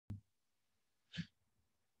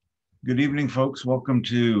Good evening, folks. Welcome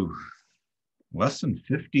to lesson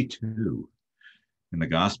 52 in the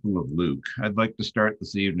Gospel of Luke. I'd like to start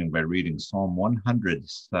this evening by reading Psalm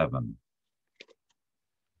 107,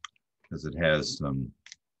 because it has some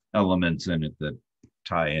elements in it that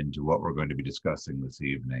tie into what we're going to be discussing this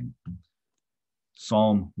evening.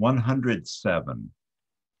 Psalm 107,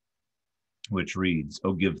 which reads,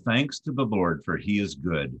 "Oh, give thanks to the Lord, for he is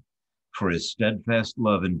good, for his steadfast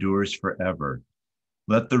love endures forever.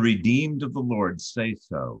 Let the redeemed of the Lord say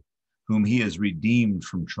so, whom he has redeemed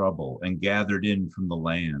from trouble and gathered in from the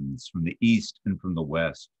lands, from the east and from the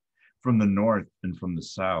west, from the north and from the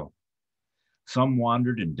south. Some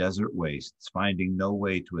wandered in desert wastes, finding no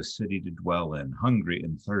way to a city to dwell in, hungry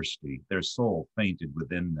and thirsty. Their soul fainted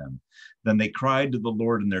within them. Then they cried to the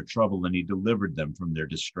Lord in their trouble, and he delivered them from their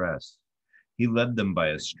distress. He led them by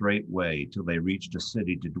a straight way till they reached a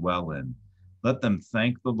city to dwell in. Let them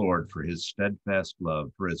thank the Lord for his steadfast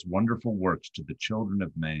love, for his wonderful works to the children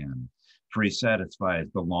of man. For he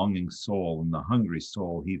satisfies the longing soul, and the hungry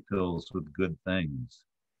soul he fills with good things.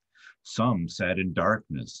 Some sat in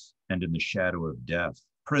darkness and in the shadow of death,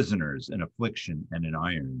 prisoners in affliction and in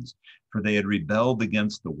irons, for they had rebelled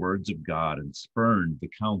against the words of God and spurned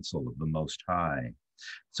the counsel of the Most High.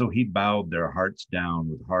 So he bowed their hearts down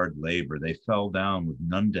with hard labor. They fell down with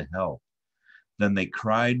none to help. Then they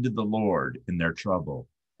cried to the Lord in their trouble,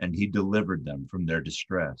 and he delivered them from their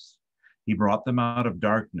distress. He brought them out of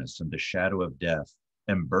darkness and the shadow of death,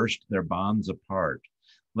 and burst their bonds apart.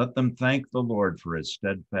 Let them thank the Lord for his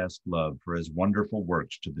steadfast love, for his wonderful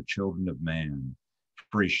works to the children of man.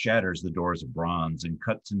 For he shatters the doors of bronze and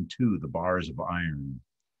cuts in two the bars of iron.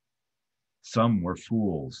 Some were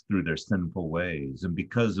fools through their sinful ways, and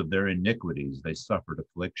because of their iniquities they suffered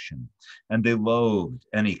affliction. And they loathed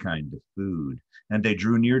any kind of food, and they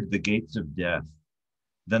drew near to the gates of death.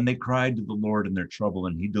 Then they cried to the Lord in their trouble,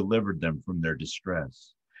 and he delivered them from their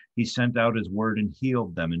distress. He sent out his word and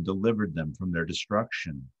healed them and delivered them from their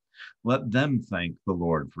destruction. Let them thank the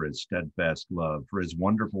Lord for his steadfast love, for his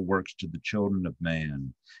wonderful works to the children of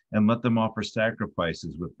man. And let them offer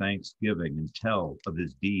sacrifices with thanksgiving and tell of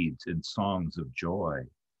his deeds in songs of joy.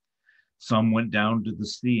 Some went down to the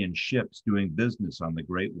sea in ships, doing business on the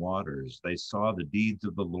great waters. They saw the deeds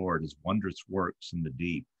of the Lord, his wondrous works in the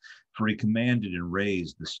deep. For he commanded and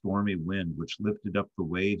raised the stormy wind, which lifted up the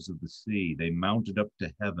waves of the sea. They mounted up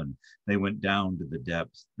to heaven. They went down to the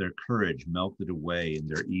depths. Their courage melted away in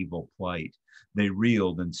their evil plight. They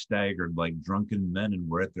reeled and staggered like drunken men and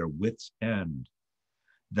were at their wits' end.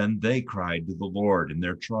 Then they cried to the Lord in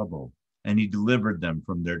their trouble, and he delivered them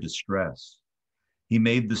from their distress. He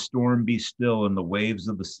made the storm be still, and the waves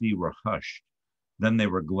of the sea were hushed. Then they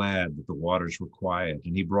were glad that the waters were quiet,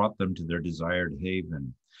 and he brought them to their desired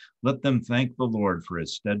haven. Let them thank the Lord for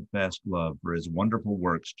his steadfast love, for his wonderful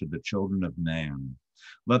works to the children of man.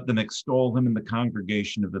 Let them extol him in the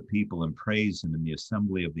congregation of the people and praise him in the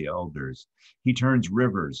assembly of the elders. He turns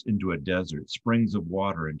rivers into a desert, springs of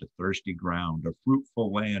water into thirsty ground, a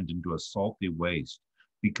fruitful land into a salty waste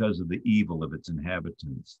because of the evil of its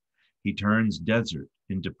inhabitants. He turns desert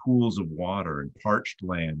into pools of water and parched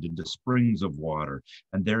land into springs of water.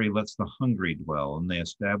 And there he lets the hungry dwell, and they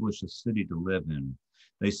establish a city to live in.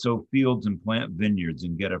 They sow fields and plant vineyards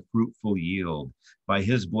and get a fruitful yield. By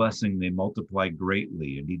his blessing, they multiply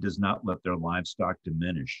greatly, and he does not let their livestock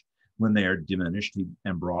diminish. When they are diminished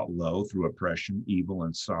and brought low through oppression, evil,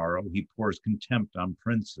 and sorrow, he pours contempt on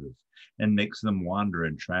princes and makes them wander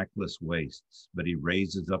in trackless wastes. But he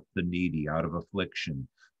raises up the needy out of affliction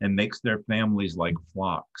and makes their families like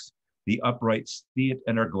flocks. The upright see it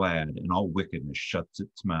and are glad, and all wickedness shuts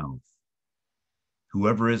its mouth.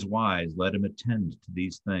 Whoever is wise, let him attend to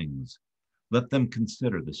these things. Let them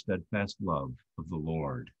consider the steadfast love of the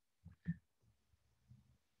Lord."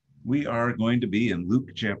 We are going to be in Luke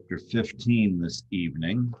chapter 15 this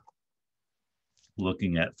evening,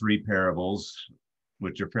 looking at three parables,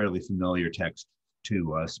 which are fairly familiar texts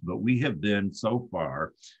to us, but we have been so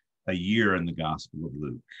far a year in the Gospel of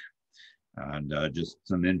Luke. And just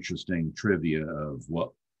some interesting trivia of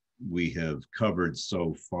what we have covered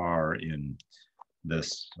so far in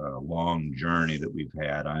this long journey that we've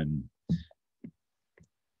had. I'm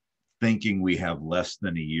thinking we have less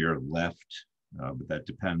than a year left, but that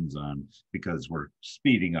depends on, because we're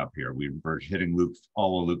speeding up here. We're hitting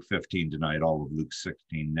all of Luke 15 tonight, all of Luke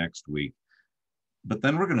 16 next week. But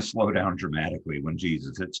then we're going to slow down dramatically when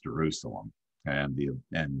Jesus hits Jerusalem and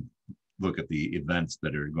look at the events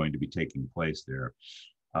that are going to be taking place there.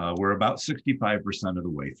 We're about 65% of the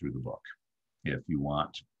way through the book, if you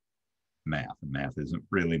want math. And math isn't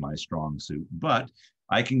really my strong suit, but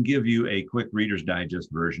I can give you a quick Reader's Digest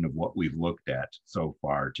version of what we've looked at so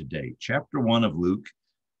far to date. Chapter 1 of Luke,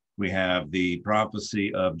 we have the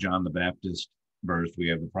prophecy of John the Baptist's birth. We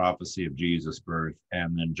have the prophecy of Jesus' birth,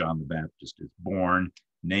 and then John the Baptist is born,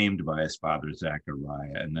 named by his father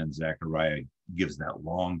Zechariah, and then Zechariah gives that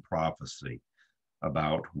long prophecy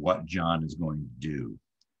about what John is going to do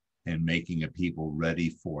in making a people ready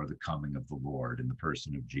for the coming of the Lord in the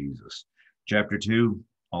person of Jesus. Chapter 2,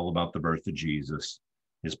 all about the birth of Jesus,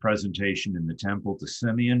 his presentation in the temple to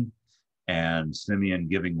Simeon, and Simeon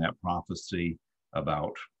giving that prophecy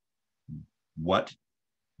about what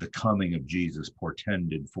the coming of Jesus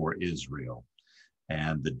portended for Israel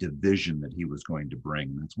and the division that he was going to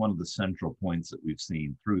bring. That's one of the central points that we've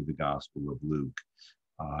seen through the Gospel of Luke.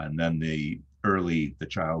 And then the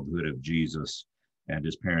childhood of Jesus and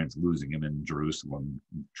his parents losing him in Jerusalem,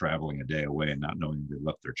 traveling a day away and not knowing they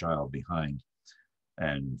left their child behind,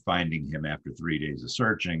 and finding him after 3 days of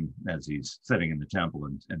searching as he's sitting in the temple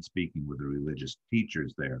and speaking with the religious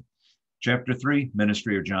teachers there. Chapter 3,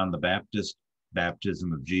 ministry of John the Baptist,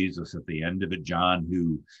 baptism of Jesus. At the end of it, John,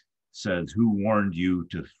 who says, who warned you,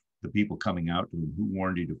 to the people coming out to him, who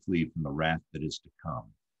warned you to flee from the wrath that is to come?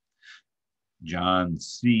 John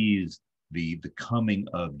sees the coming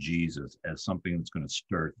of Jesus as something that's going to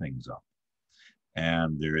stir things up.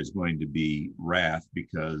 And there is going to be wrath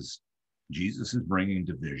because Jesus is bringing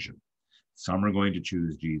division. Some are going to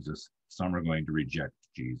choose Jesus. Some are going to reject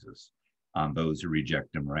Jesus. On those who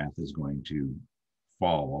reject him, wrath is going to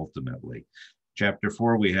fall ultimately. Chapter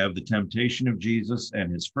 4, we have the temptation of Jesus and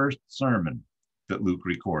his first sermon that Luke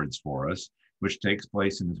records for us, which takes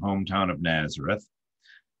place in his hometown of Nazareth.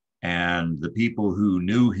 And the people who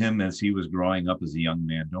knew him as he was growing up as a young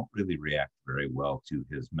man don't really react very well to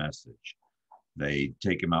his message. They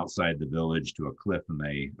take him outside the village to a cliff and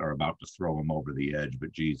they are about to throw him over the edge,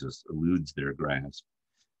 but Jesus eludes their grasp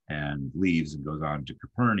and leaves and goes on to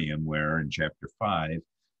Capernaum, where in chapter 5,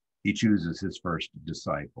 he chooses his first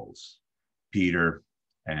disciples, Peter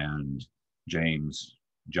and James,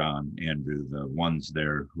 John, Andrew, the ones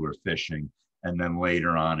there who are fishing. And then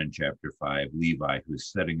later on in chapter 5, Levi,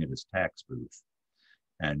 who's sitting at his tax booth.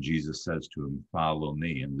 And Jesus says to him, follow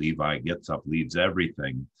me. And Levi gets up, leaves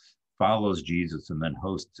everything, follows Jesus, and then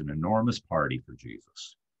hosts an enormous party for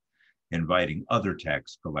Jesus, inviting other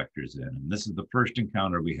tax collectors in. And this is the first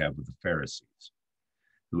encounter we have with the Pharisees,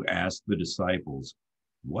 who ask the disciples,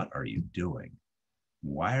 what are you doing?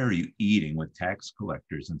 Why are you eating with tax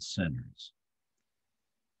collectors and sinners?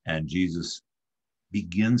 And Jesus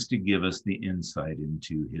begins to give us the insight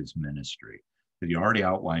into his ministry that he already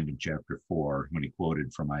outlined in chapter 4 when he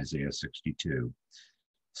quoted from Isaiah 62,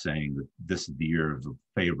 saying that this is the year of the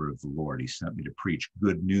favor of the Lord. He sent me to preach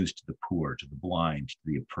good news to the poor, to the blind, to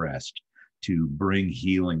the oppressed, to bring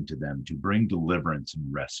healing to them, to bring deliverance and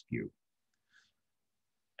rescue.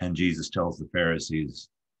 And Jesus tells the Pharisees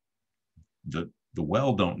that the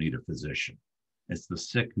well don't need a physician. It's the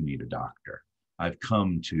sick who need a doctor. I've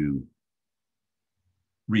come to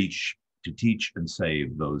teach and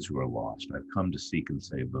save those who are lost. I've come to seek and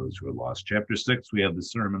save those who are lost. Chapter 6, we have the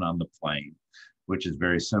Sermon on the Plain, which is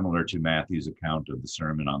very similar to Matthew's account of the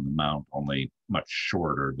Sermon on the Mount, only much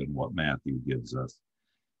shorter than what Matthew gives us.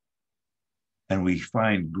 And we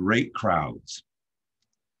find great crowds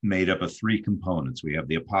made up of 3 components. We have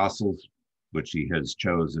the apostles, which he has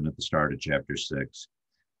chosen at the start of chapter 6.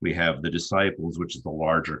 We have the disciples, which is the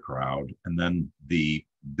larger crowd, and then the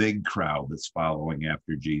big crowd that's following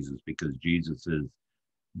after Jesus, because Jesus is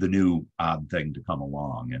the new odd thing to come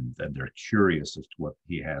along, and they're curious as to what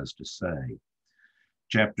he has to say.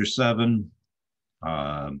 Chapter 7,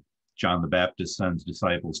 John the Baptist sends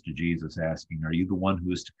disciples to Jesus asking, are you the one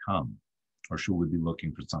who is to come, or should we be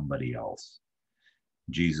looking for somebody else?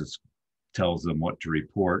 Jesus tells them what to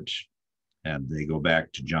report, and they go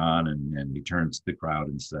back to John, and he turns to the crowd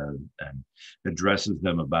and addresses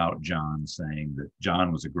them about John, saying that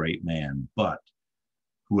John was a great man, but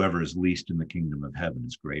whoever is least in the kingdom of heaven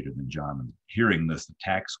is greater than John. And hearing this, the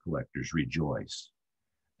tax collectors rejoice,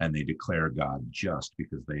 and they declare God just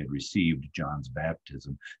because they had received John's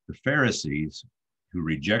baptism. The Pharisees, who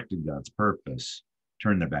rejected God's purpose,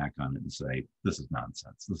 turn their back on it and say, this is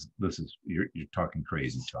nonsense. This is you're talking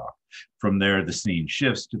crazy talk. From there, the scene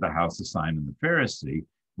shifts to the house of Simon the Pharisee,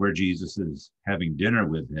 where Jesus is having dinner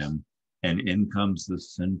with him, and in comes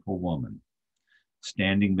this sinful woman,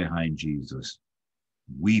 standing behind Jesus,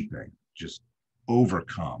 weeping, just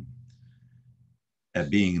overcome at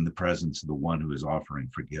being in the presence of the one who is offering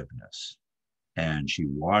forgiveness. And she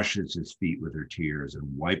washes his feet with her tears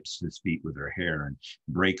and wipes his feet with her hair and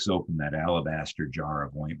breaks open that alabaster jar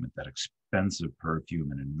of ointment, that expensive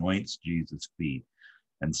perfume, and anoints Jesus' feet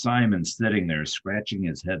And Simon sitting there scratching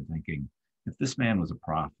his head thinking, if this man was a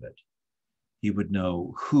prophet, he would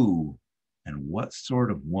know who and what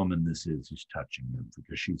sort of woman this is who's touching him,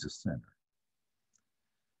 because she's a sinner.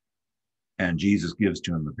 And Jesus gives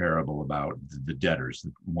to him the parable about the debtors,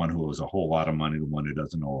 the one who owes a whole lot of money, the one who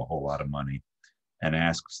doesn't owe a whole lot of money, and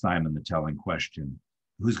asks Simon the telling question,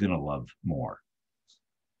 who's going to love more?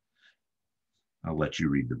 I'll let you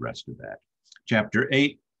read the rest of that. Chapter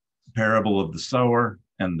 8, parable of the sower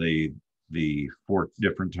and the 4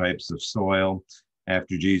 different types of soil.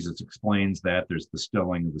 After Jesus explains that, there's the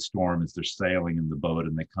stilling of the storm as they're sailing in the boat,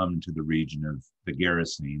 and they come to the region of the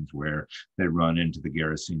Gerasenes, where they run into the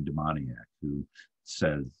Gerasene demoniac, who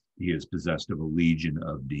says he is possessed of a legion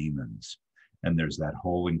of demons. And there's that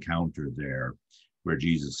whole encounter there where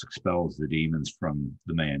Jesus expels the demons from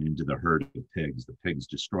the man into the herd of pigs. The pigs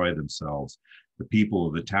destroy themselves. The people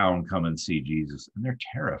of the town come and see Jesus, and they're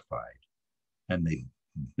terrified. And they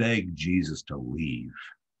beg Jesus to leave,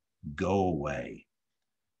 go away.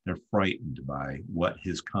 They're frightened by what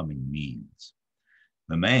his coming means.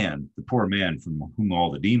 The man, the poor man from whom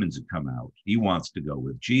all the demons had come out, he wants to go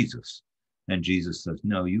with Jesus. And Jesus says,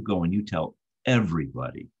 no, you go and you tell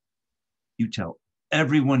everybody. You tell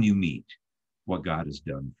everyone you meet what God has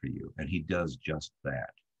done for you. And he does just that.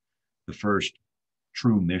 The first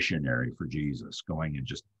true missionary for Jesus, going and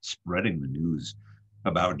just spreading the news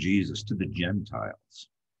about Jesus to the Gentiles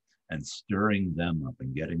and stirring them up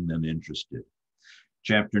and getting them interested.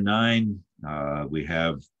 Chapter 9, we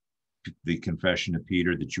have the confession of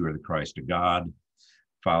Peter that you are the Christ of God,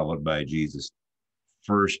 followed by Jesus'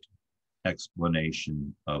 first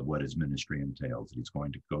explanation of what his ministry entails, that he's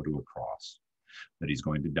going to go to a cross, that he's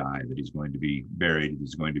going to die, that he's going to be buried, that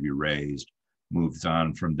he's going to be raised. Moves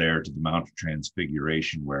on from there to the Mount of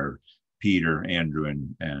Transfiguration, where Peter, Andrew,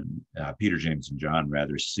 and Peter, James, and John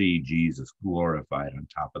rather see Jesus glorified on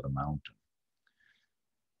top of the mountain.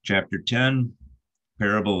 Chapter 10,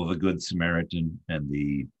 parable of the Good Samaritan and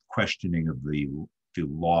the questioning of the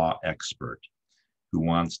law expert who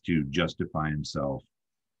wants to justify himself,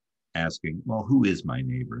 asking, well, who is my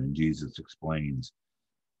neighbor? And Jesus explains,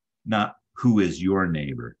 not who is your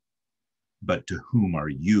neighbor, but to whom are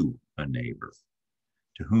you a neighbor?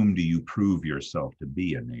 To whom do you prove yourself to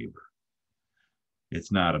be a neighbor?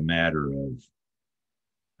 It's not a matter of,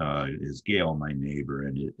 is Gail my neighbor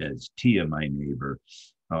and is Tia my neighbor?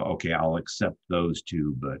 Okay, I'll accept those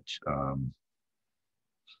two, but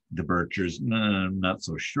the Birchers, no, I'm not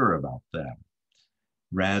so sure about that.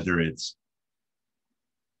 Rather, it's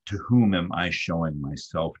to whom am I showing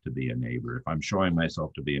myself to be a neighbor? If I'm showing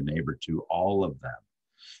myself to be a neighbor to all of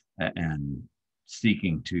them and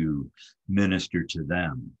seeking to minister to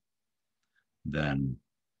them, then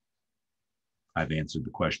I've answered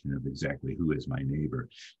the question of exactly who is my neighbor.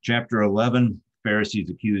 Chapter 11, Pharisees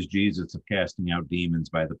accuse Jesus of casting out demons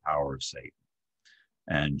by the power of Satan.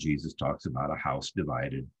 And Jesus talks about a house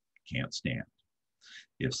divided can't stand.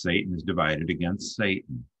 If Satan is divided against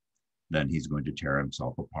Satan, then he's going to tear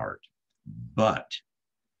himself apart. But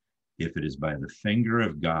if it is by the finger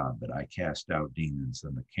of God that I cast out demons,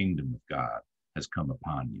 then the kingdom of God has come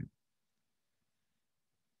upon you.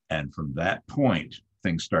 And from that point,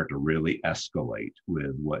 things start to really escalate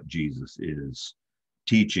with what Jesus is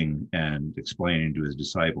teaching and explaining to his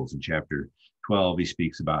disciples. In chapter 12, he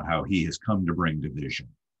speaks about how he has come to bring division,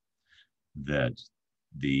 that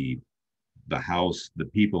the house, the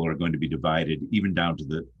people are going to be divided even down to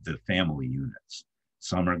the family units.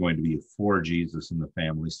 Some are going to be for Jesus in the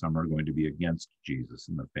family, some are going to be against Jesus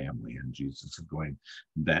in the family, and Jesus is going,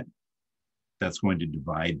 that's going to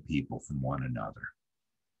divide people from one another.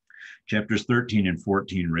 Chapters 13 and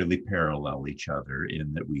 14 really parallel each other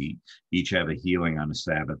in that we each have a healing on a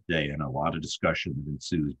Sabbath day, and a lot of discussion that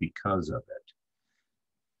ensues because of it.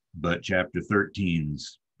 But chapter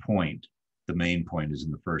 13's point, the main point, is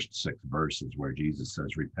in the first 6 verses where Jesus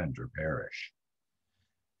says, repent or perish.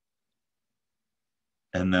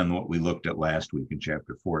 And then what we looked at last week in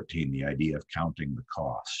chapter 14, the idea of counting the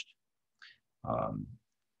cost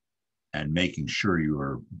and making sure you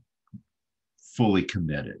are fully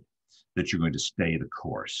committed, that you're going to stay the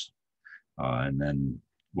course. And then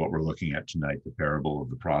what we're looking at tonight, the parable of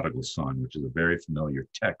the prodigal son, which is a very familiar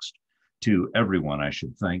text to everyone, I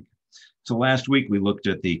should think. So last week we looked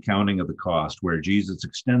at the counting of the cost, where Jesus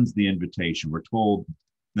extends the invitation. We're told,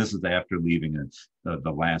 this is after leaving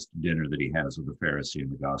the last dinner that he has with the Pharisee in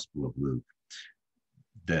the Gospel of Luke,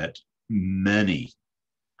 that many,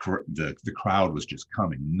 the crowd was just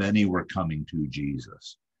coming. Many were coming to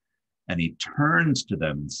Jesus. And he turns to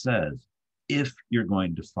them and says, if you're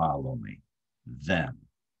going to follow me, then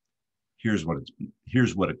here's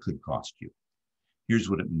what it could cost you. here's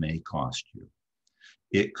what it may cost you.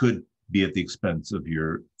 It could be at the expense of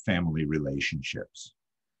your family relationships.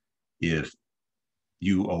 If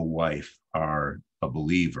you, O wife, are a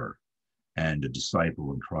believer and a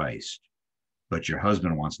disciple in Christ, but your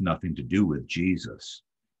husband wants nothing to do with Jesus,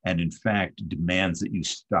 and in fact demands that you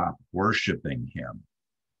stop worshiping him,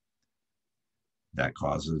 that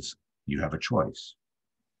causes you have a choice.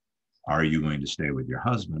 Are you going to stay with your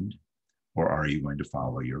husband, or are you going to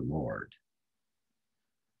follow your Lord?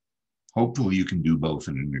 Hopefully you can do both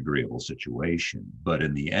in an agreeable situation, but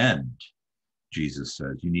in the end, Jesus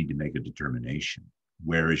says you need to make a determination.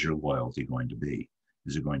 Where is your loyalty going to be?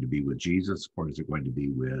 Is it going to be with Jesus, or is it going to be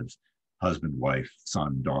with husband, wife,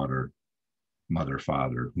 son, daughter, mother,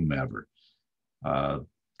 father, whomever?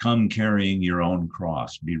 Come carrying your own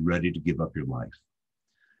cross. Be ready to give up your life.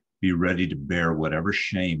 Be ready to bear whatever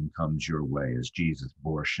shame comes your way, as Jesus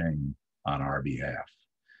bore shame on our behalf.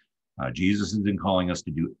 Jesus isn't calling us to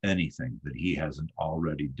do anything that he hasn't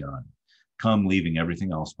already done. Come leaving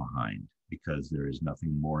everything else behind, because there is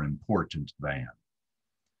nothing more important than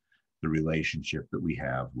the relationship that we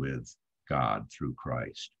have with God through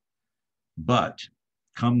Christ. But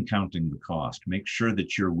come counting the cost. Make sure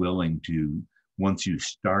that you're willing to, once you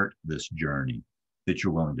start this journey, that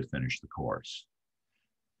you're willing to finish the course,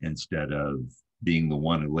 instead of being the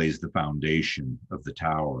one who lays the foundation of the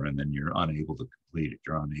tower and then you're unable to complete it,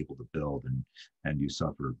 you're unable to build, and you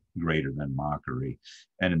suffer greater than mockery.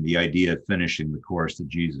 And in the idea of finishing the course that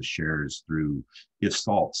Jesus shares through, if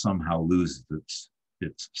salt somehow loses its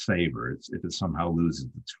savor, if it somehow loses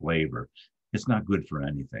its flavor, it's not good for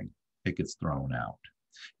anything. It gets thrown out.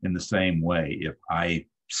 In the same way, if I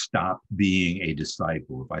stop being a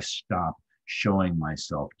disciple, if I stop showing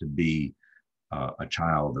myself to be a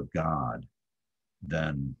child of God,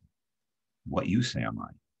 then what use am I?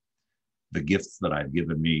 The gifts that I've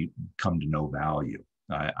given me come to no value.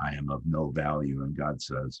 I am of no value, and God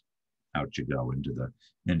says, out you go into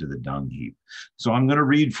the dung heap. So I'm going to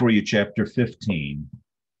read for you chapter 15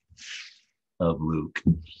 of Luke.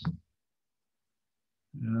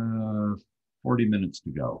 40 minutes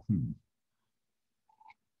to go.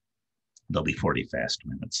 There'll be 40 fast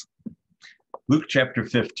minutes. Luke chapter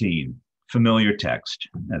 15, familiar text,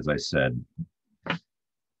 as I said.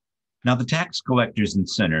 Now the tax collectors and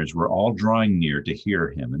sinners were all drawing near to hear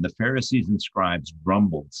him, and the Pharisees and scribes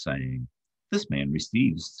grumbled, saying, "This man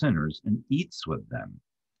receives sinners and eats with them."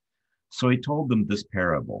 So he told them this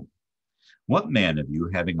parable. What man of you,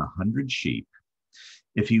 having 100 sheep,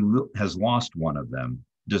 if he has lost one of them,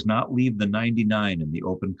 does not leave the 99 in the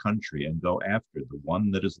open country and go after the one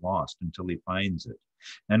that is lost until he finds it?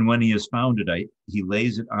 And when he has found it, he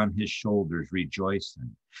lays it on his shoulders,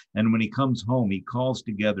 rejoicing. And when he comes home, he calls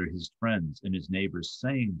together his friends and his neighbors,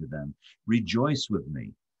 saying to them, "Rejoice with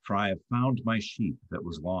me, for I have found my sheep that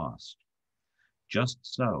was lost." Just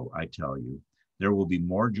so, I tell you, there will be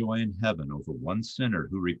more joy in heaven over one sinner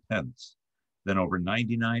who repents than over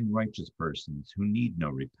 99 righteous persons who need no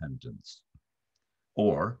repentance.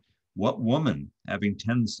 Or, what woman, having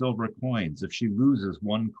 10 silver coins, if she loses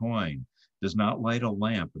one coin, does not light a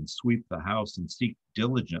lamp and sweep the house and seek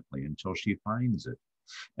diligently until she finds it?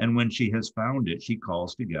 And when she has found it, she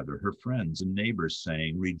calls together her friends and neighbors,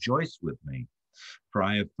 saying, "Rejoice with me, for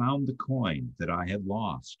I have found the coin that I had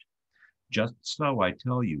lost." Just so, I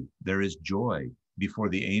tell you, there is joy before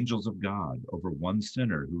the angels of God over one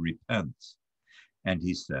sinner who repents. And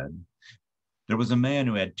he said, there was a man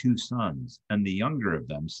who had 2 sons, and the younger of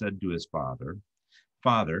them said to his father,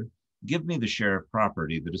 "Father, give me the share of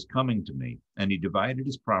property that is coming to me." And he divided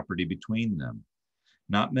his property between them.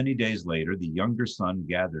 Not many days later, the younger son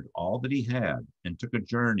gathered all that he had and took a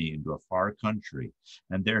journey into a far country,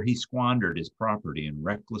 and there he squandered his property in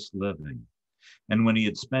reckless living. And when he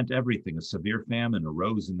had spent everything, a severe famine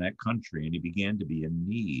arose in that country, and he began to be in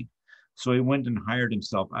need. So he went and hired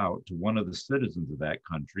himself out to one of the citizens of that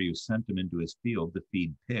country, who sent him into his field to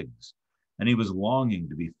feed pigs. And he was longing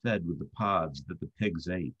to be fed with the pods that the pigs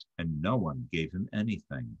ate, and no one gave him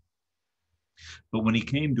anything. But when he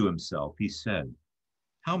came to himself, he said,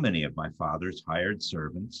 "How many of my father's hired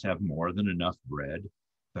servants have more than enough bread,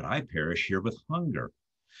 but I perish here with hunger?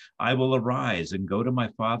 I will arise and go to my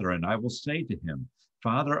father, and I will say to him,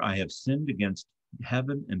 'Father, I have sinned against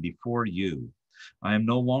heaven and before you. I am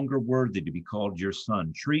no longer worthy to be called your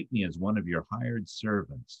son. Treat me as one of your hired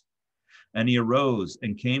servants.' And he arose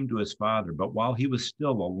and came to his father. But while he was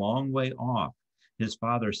still a long way off, his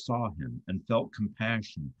father saw him and felt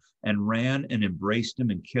compassion and ran and embraced him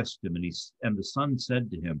and kissed him. And the son said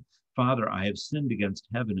to him, 'Father, I have sinned against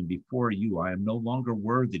heaven and before you. I am no longer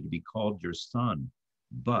worthy to be called your son.'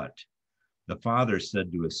 But the father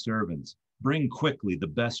said to his servants, Bring quickly the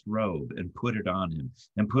best robe and put it on him,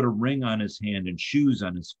 and put a ring on his hand and shoes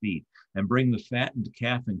on his feet, and bring the fattened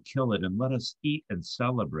calf and kill it, and let us eat and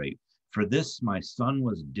celebrate. For this my son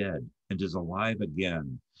was dead and is alive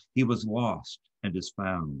again. He was lost and is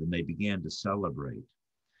found. And they began to celebrate.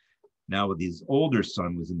 Now his older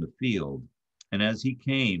son was in the field, and as he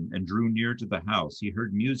came and drew near to the house, he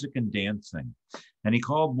heard music and dancing. And he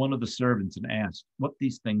called one of the servants and asked what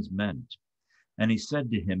these things meant. And he said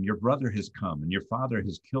to him, your brother has come, and your father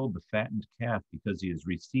has killed the fattened calf because he has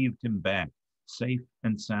received him back safe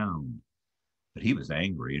and sound. But he was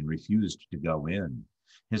angry and refused to go in.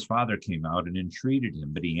 His father came out and entreated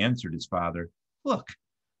him, but he answered his father, look,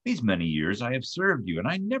 these many years I have served you, and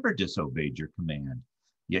I never disobeyed your command.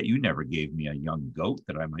 Yet you never gave me a young goat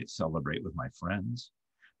that I might celebrate with my friends.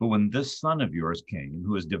 But when this son of yours came,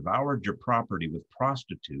 who has devoured your property with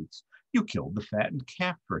prostitutes, you killed the fattened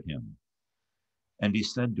calf for him. And he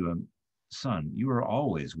said to him, son, you are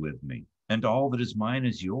always with me, and all that is mine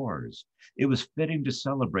is yours. It was fitting to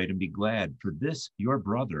celebrate and be glad, for this your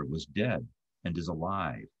brother was dead and is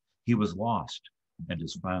alive. He was lost and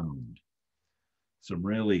is found. Some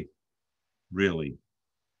really, really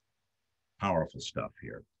powerful stuff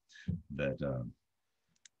here that I'm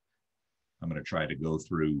going to try to go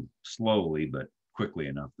through slowly, but quickly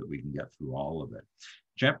enough that we can get through all of it.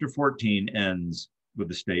 Chapter 14 ends with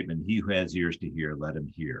the statement, he who has ears to hear, let him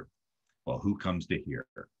hear. Well, who comes to hear?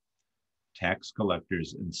 Tax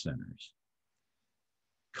collectors and sinners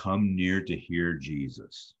come near to hear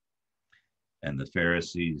Jesus. And the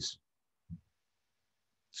Pharisees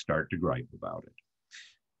start to gripe about it.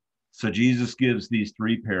 So Jesus gives these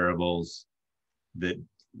three parables that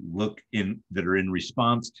are in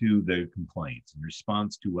response to the complaints, in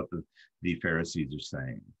response to what the Pharisees are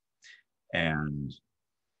saying. And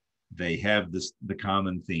they have the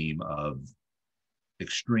common theme of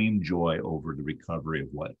extreme joy over the recovery of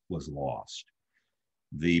what was lost.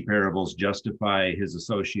 The parables justify his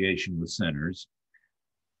association with sinners.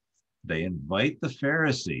 They invite the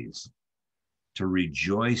Pharisees to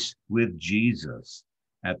rejoice with Jesus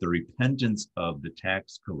at the repentance of the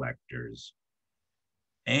tax collectors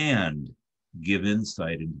and give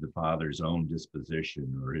insight into the Father's own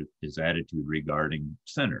disposition or his attitude regarding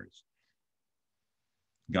sinners.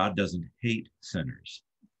 God doesn't hate sinners.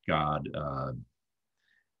 God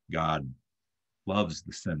loves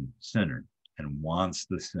the sinner and wants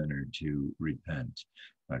the sinner to repent.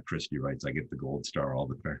 Christy writes, I get the gold star. All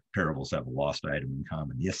the parables have a lost item in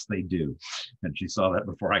common. Yes, they do. And she saw that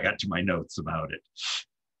before I got to my notes about it.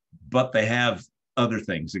 But they have other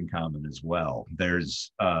things in common as well.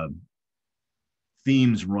 There's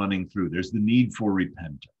themes running through. There's the need for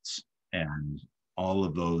repentance, and all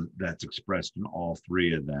of those, that's expressed in all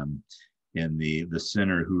three of them, in the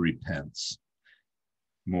sinner who repents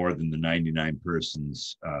more than the 99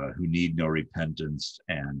 persons who need no repentance.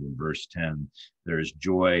 And in verse 10, there is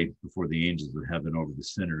joy before the angels of heaven over the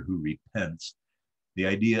sinner who repents. The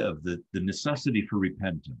idea of the necessity for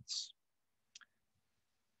repentance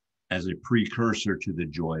as a precursor to the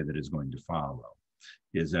joy that is going to follow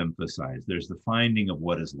is emphasized. There's the finding of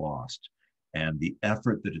what is lost and the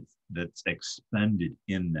effort that's expended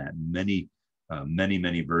in that, many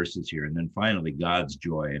verses here. And then finally, God's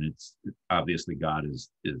joy. And it's obviously God is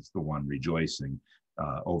the one rejoicing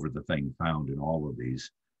over the thing found in all of these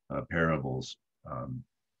parables.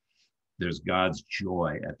 There's God's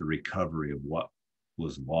joy at the recovery of what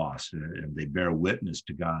was lost. And they bear witness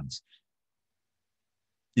to God's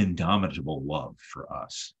indomitable love for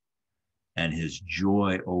us and his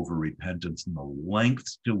joy over repentance and the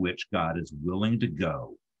lengths to which God is willing to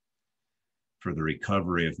go for the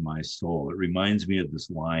recovery of my soul. It reminds me of this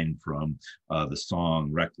line from the song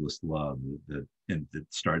Reckless Love that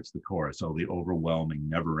starts the chorus, oh, the overwhelming,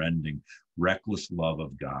 never-ending, reckless love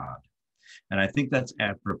of God. And I think that's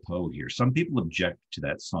apropos here. Some people object to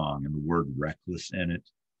that song and the word reckless in it.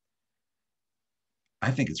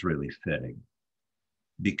 I think it's really fitting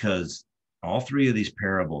because all three of these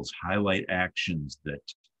parables highlight actions that,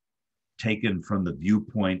 taken from the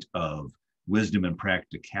viewpoint of wisdom and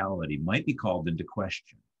practicality, might be called into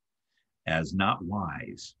question as not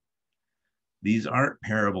wise. These aren't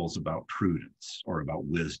parables about prudence or about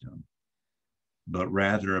wisdom, but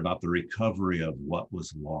rather about the recovery of what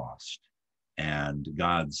was lost and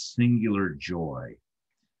God's singular joy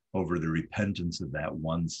over the repentance of that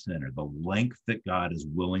one sinner, the length that God is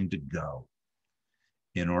willing to go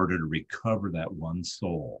in order to recover that one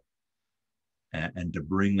soul and to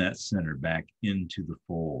bring that sinner back into the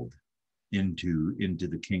fold, into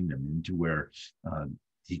the kingdom, into where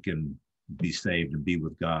he can be saved and be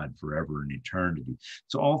with God forever in eternity.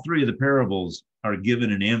 So all three of the parables are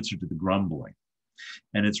given an answer to the grumbling.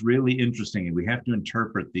 And it's really interesting. And we have to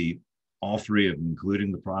interpret all three of them,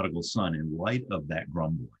 including the prodigal son, in light of that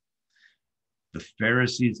grumbling. The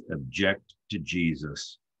Pharisees object to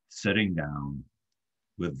Jesus sitting down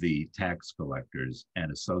with the tax collectors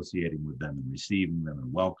and associating with them and receiving them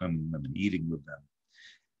and welcoming them and eating with them.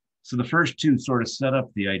 So the first two sort of set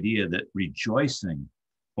up the idea that rejoicing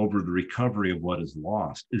over the recovery of what is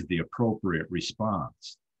lost is the appropriate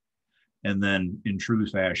response. And then in true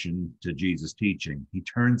fashion to Jesus' teaching, he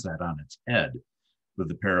turns that on its head with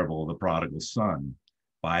the parable of the prodigal son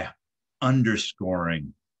by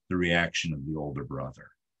underscoring the reaction of the older brother.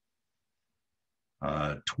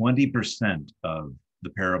 20% of the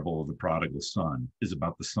parable of the prodigal son is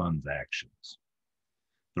about the son's actions.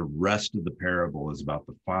 The rest of the parable is about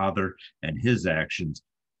the father and his actions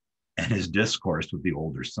and his discourse with the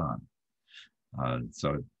older son.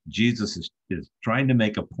 So Jesus is trying to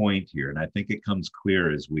make a point here, and I think it comes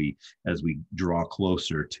clear as we draw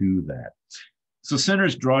closer to that. So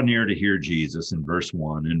sinners draw near to hear Jesus in verse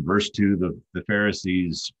 1. In verse 2, the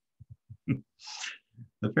Pharisees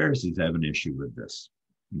the Pharisees have an issue with this.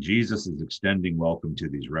 Jesus is extending welcome to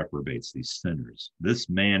these reprobates, these sinners. This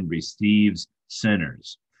man receives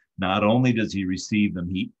sinners. Not only does he receive them,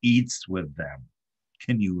 he eats with them.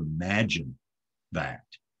 Can you imagine that?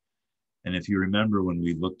 And if you remember when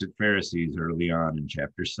we looked at Pharisees early on in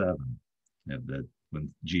chapter 7,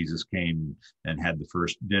 when Jesus came and had the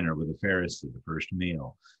first dinner with a Pharisee, the first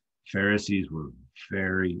meal, Pharisees were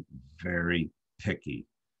very, very picky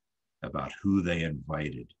about who they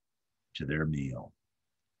invited to their meal.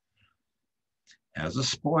 As a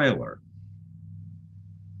spoiler,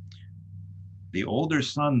 the older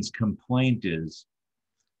son's complaint is,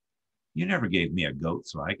 you never gave me a goat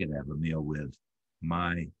so I could have a meal with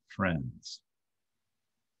my friends.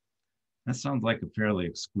 That sounds like a fairly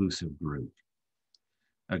exclusive group,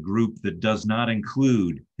 a group that does not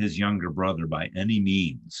include his younger brother by any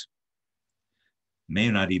means, may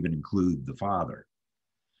not even include the father.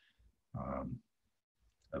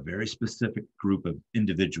 A very specific group of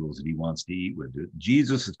individuals that he wants to eat with.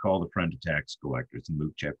 Jesus is called a friend of tax collectors in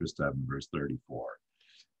Luke chapter 7, verse 34.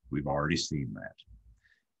 We've already seen that.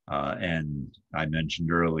 And I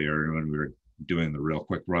mentioned earlier when we were doing the real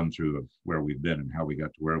quick run through of where we've been and how we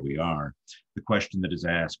got to where we are, the question that is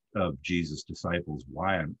asked of Jesus' disciples,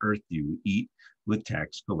 why on earth do you eat with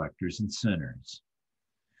tax collectors and sinners?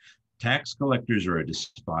 Tax collectors are a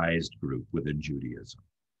despised group within Judaism.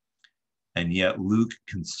 And yet Luke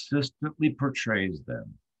consistently portrays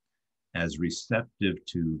them as receptive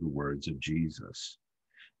to the words of Jesus.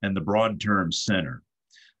 And the broad term sinner.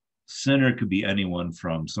 Sinner could be anyone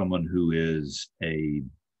from someone who is a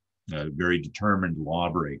very determined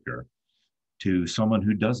lawbreaker to someone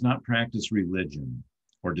who does not practice religion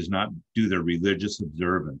or does not do their religious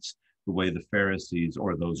observance the way the Pharisees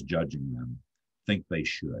or those judging them think they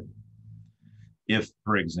should. If,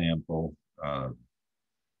 for example,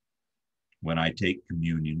 when I take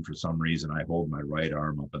communion, for some reason, I hold my right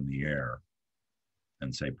arm up in the air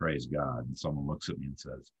and say, praise God. And someone looks at me and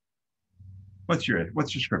says, what's your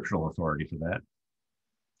scriptural authority for that?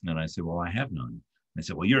 And I say, well, I have none. They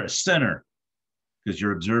say, well, you're a sinner because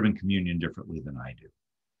you're observing communion differently than I do.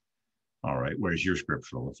 All right, where's your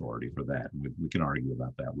scriptural authority for that? And we can argue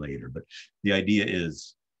about that later. But the idea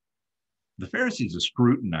is the Pharisees are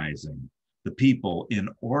scrutinizing the people in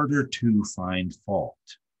order to find fault.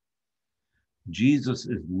 Jesus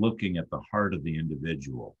is looking at the heart of the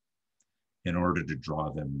individual in order to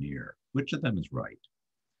draw them near. Which of them is right?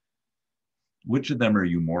 Which of them are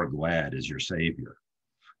you more glad is your Savior?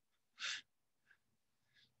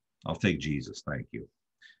 I'll take Jesus, thank you.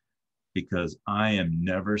 Because I am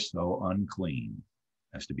never so unclean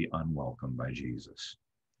as to be unwelcome by Jesus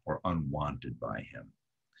or unwanted by him.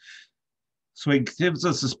 So he gives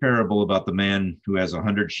us this parable about the man who has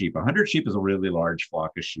 100 sheep. 100 sheep is a really large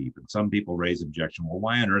flock of sheep. And some people raise objection, well,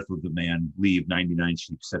 why on earth would the man leave 99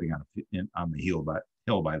 sheep sitting on the hill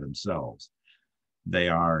by themselves? They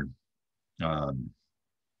are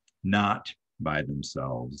not by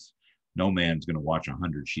themselves. No man's going to watch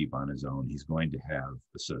 100 sheep on his own. He's going to have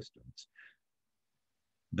assistance.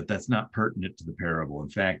 But that's not pertinent to the parable. In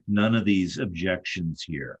fact, none of these objections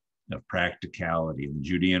here of practicality in the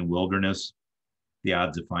Judean wilderness, the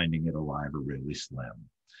odds of finding it alive are really slim.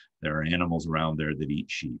 There are animals around there that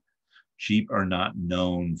eat sheep. Sheep are not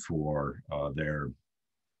known for their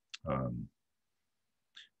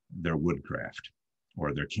woodcraft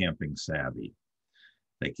or their camping savvy.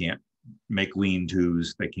 They can't make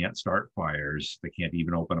lean-tos. They can't start fires. They can't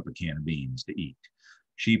even open up a can of beans to eat.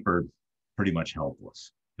 Sheep are pretty much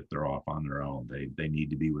helpless if they're off on their own. They need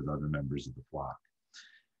to be with other members of the flock.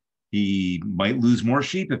 He might lose more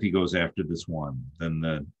sheep if he goes after this one than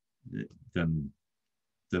the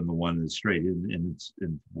one that's straight. And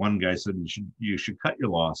one guy said you should cut your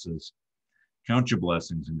losses, count your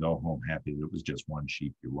blessings, and go home happy that it was just one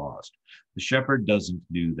sheep you lost. The shepherd doesn't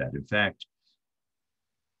do that. In fact,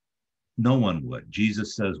 no one would.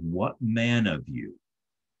 Jesus says, what man of you,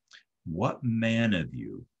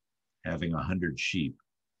 having 100 sheep,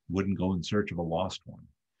 wouldn't go in search of a lost one?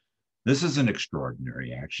 This is an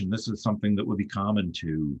extraordinary action. This is something that would be common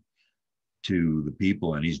to the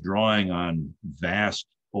people. And he's drawing on vast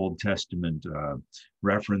Old Testament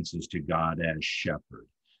references to God as shepherd.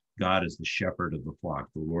 God is the shepherd of the flock.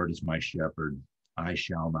 The Lord is my shepherd. I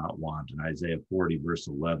shall not want. In Isaiah 40, verse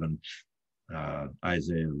 11,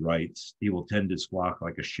 Isaiah writes, he will tend his flock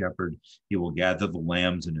like a shepherd. He will gather the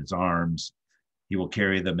lambs in his arms. He will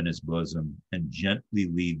carry them in his bosom and gently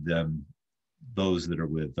lead them, those that are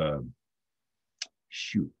with, and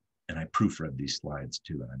I proofread these slides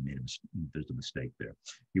too, and there's a mistake there.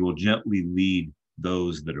 He will gently lead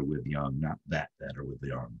those that are with young, not that are with the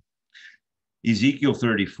young. Ezekiel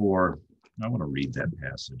 34, I want to read that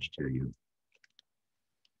passage to you.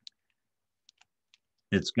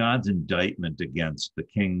 It's God's indictment against the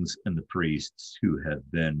kings and the priests who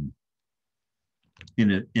have been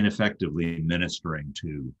ineffectively ministering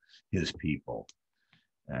to his people.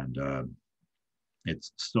 And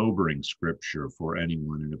it's sobering scripture for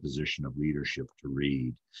anyone in a position of leadership to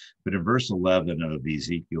read. But in verse 11 of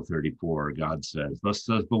Ezekiel 34, God says, thus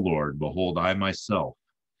says the Lord, behold, I myself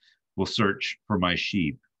will search for my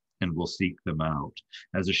sheep and will seek them out.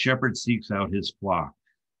 As a shepherd seeks out his flock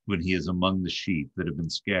when he is among the sheep that have been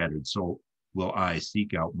scattered, so will I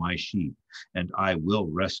seek out my sheep, and I will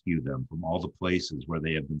rescue them from all the places where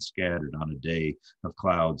they have been scattered on a day of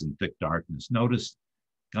clouds and thick darkness. Notice,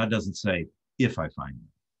 God doesn't say, if I find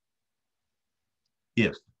them.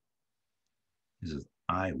 If. He says,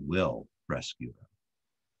 I will rescue them.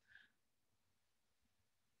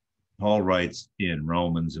 Paul writes in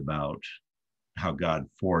Romans about how God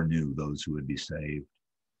foreknew those who would be saved.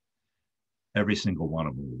 Every single one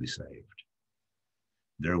of them will be saved.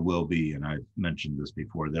 There will be, and I've mentioned this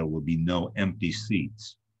before, there will be no empty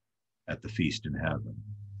seats at the feast in heaven.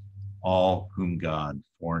 All whom God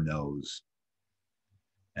foreknows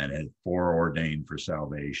and had foreordained for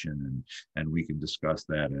salvation, and we can discuss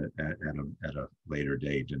that at a later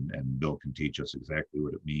date, and Bill can teach us exactly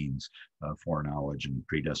what it means, foreknowledge and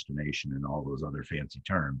predestination and all those other fancy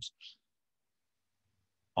terms.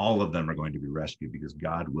 All of them are going to be rescued because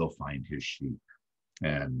God will find his sheep,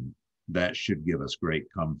 and that should give us great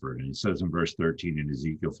comfort. And it says in verse 13 in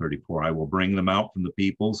Ezekiel 34, I will bring them out from the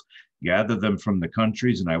peoples, gather them from the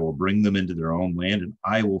countries, and I will bring them into their own land, and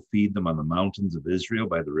I will feed them on the mountains of Israel,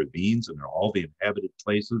 by the ravines, and all the inhabited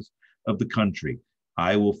places of the country.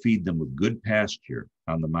 I will feed them with good pasture.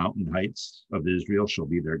 On the mountain heights of Israel shall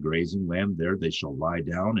be their grazing land. There they shall lie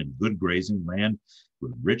down in good grazing land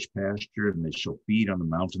with rich pasture, and they shall feed on the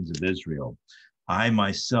mountains of Israel. I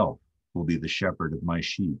myself will be the shepherd of my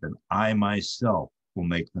sheep, and I myself will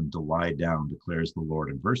make them to lie down, declares the Lord.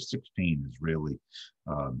 And verse 16 is really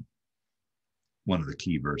one of the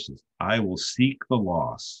key verses. I will seek the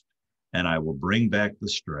lost, and I will bring back the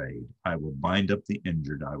strayed. I will bind up the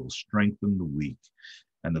injured. I will strengthen the weak.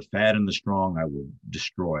 And the fat and the strong I will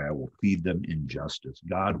destroy. I will feed them in justice.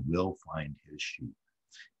 God will find his sheep.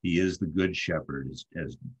 He is the good shepherd,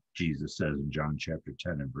 as Jesus says in John chapter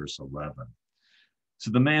 10 and verse 11. So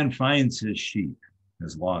the man finds his sheep,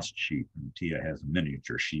 his lost sheep, and Tia has a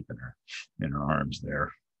miniature sheep in her arms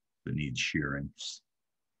there that needs shearing.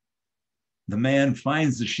 The man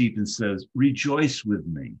finds the sheep and says, rejoice with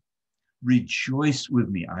me. Rejoice with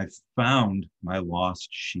me. I've found my lost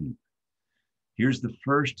sheep. Here's the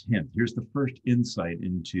first hint. Here's the first insight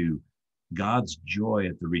into God's joy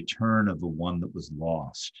at the return of the one that was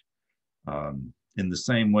lost. In the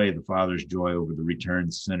same way, the Father's joy over the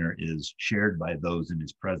returned sinner is shared by those in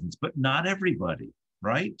his presence, but not everybody,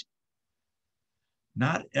 right?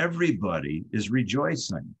 Not everybody is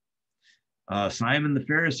rejoicing. Simon the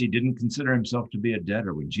Pharisee didn't consider himself to be a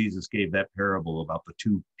debtor when Jesus gave that parable about the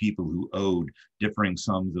two people who owed differing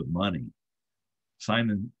sums of money.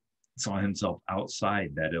 Simon saw himself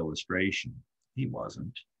outside that illustration. He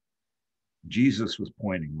wasn't. Jesus was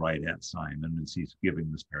pointing right at Simon as he's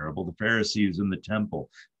giving this parable. The Pharisee who's in the temple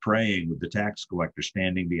praying with the tax collector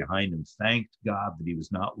standing behind him thanked God that he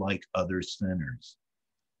was not like other sinners,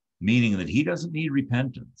 meaning that he doesn't need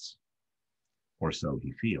repentance, or so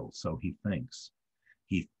he feels, so he thinks.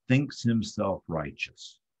 He thinks himself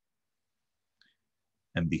righteous.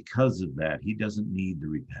 And because of that, he doesn't need the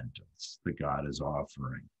repentance that God is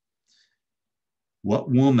offering.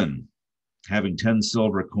 What woman, having 10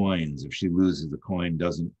 silver coins, if she loses the coin,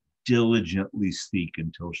 doesn't diligently seek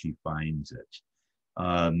until she finds it?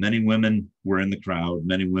 Many women were in the crowd.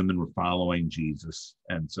 Many women were following Jesus.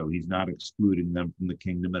 And so he's not excluding them from the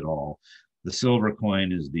kingdom at all. The silver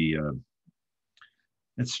coin is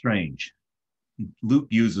it's strange. Luke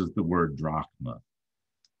uses the word drachma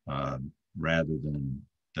rather than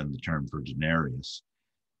the term for denarius,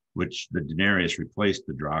 which the denarius replaced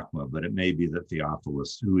the drachma, but it may be that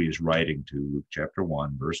Theophilus, who he is writing to, Luke chapter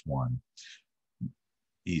 1, verse 1,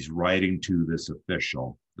 he's writing to this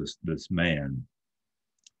official, this man,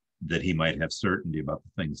 that he might have certainty about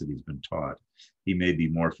the things that he's been taught. He may be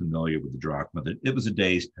more familiar with the drachma, that it was a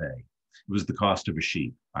day's pay. It was the cost of a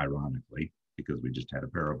sheep, ironically, because we just had a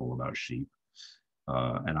parable about sheep.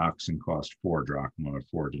 An oxen cost 4 drachma or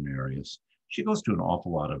 4 denarius. She goes to an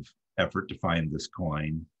awful lot of effort to find this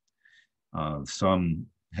coin. Some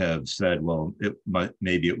have said, well,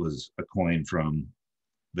 maybe it was a coin from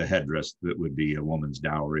the headdress that would be a woman's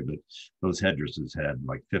dowry, but those headdresses had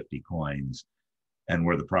like 50 coins and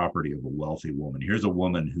were the property of a wealthy woman. Here's a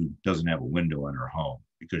woman who doesn't have a window in her home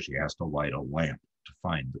because she has to light a lamp to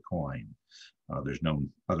find the coin. There's no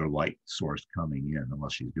other light source coming in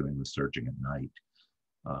unless she's doing the searching at night.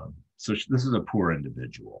 So this is a poor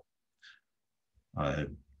individual.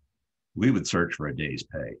 We would search for a day's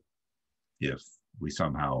pay if we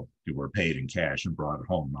somehow were paid in cash and brought it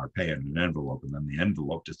home, our pay in an envelope, and then the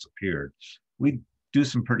envelope disappeared. We'd do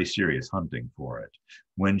some pretty serious hunting for it.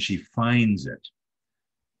 When she finds it,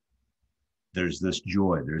 there's this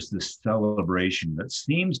joy, there's this celebration that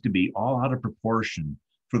seems to be all out of proportion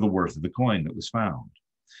for the worth of the coin that was found.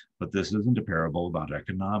 But this isn't a parable about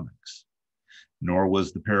economics, nor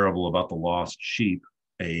was the parable about the lost sheep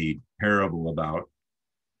a parable about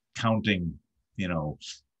counting,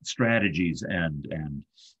 strategies and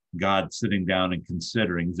God sitting down and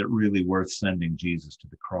considering, is it really worth sending Jesus to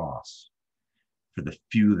the cross for the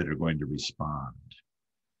few that are going to respond?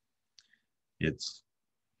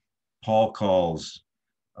 Paul calls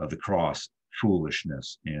the cross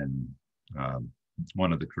foolishness in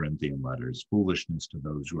one of the Corinthian letters, foolishness to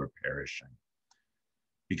those who are perishing,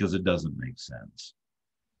 because it doesn't make sense.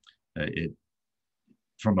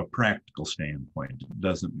 From a practical standpoint, it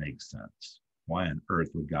doesn't make sense. Why on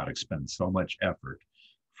earth would God expend so much effort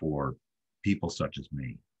for people such as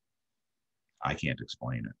me? I can't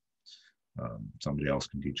explain it. Somebody else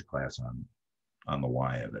can teach a class on the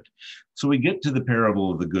why of it. So we get to the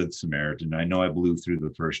parable of the Good Samaritan. I know I blew through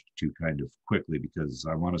the first two kind of quickly because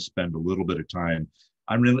I want to spend a little bit of time.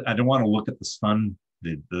 I don't want to look at the son,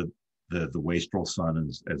 the wastrel son,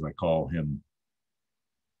 as I call him,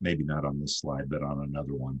 maybe not on this slide, but on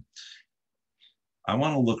another one. I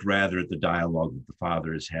want to look rather at the dialogue that the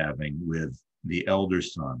father is having with the elder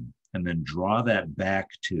son, and then draw that back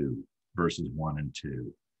to verses 1 and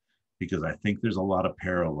 2, because I think there's a lot of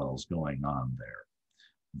parallels going on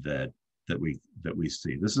there that we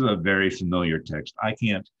see. This is a very familiar text.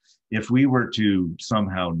 If we were to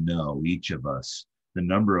somehow know, each of us, the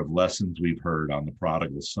number of lessons we've heard on the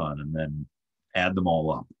prodigal son and then add them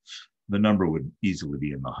all up, the number would easily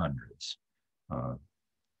be in the hundreds,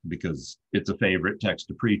 because it's a favorite text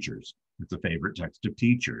of preachers. It's a favorite text of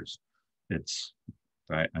teachers.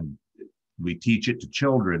 We teach it to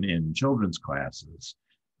children in children's classes,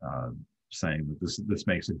 saying that this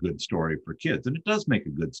makes a good story for kids. And it does make a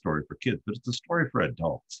good story for kids, but it's a story for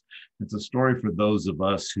adults. It's a story for those of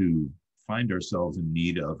us who find ourselves in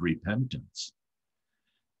need of repentance,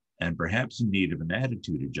 and perhaps in need of an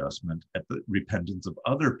attitude adjustment at the repentance of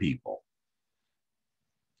other people.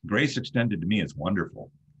 Grace extended to me is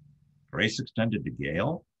wonderful. Grace extended to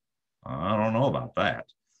Gail? I don't know about that.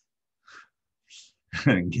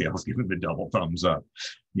 And Gail's giving the double thumbs up.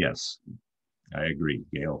 Yes, I agree.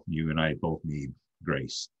 Gail, you and I both need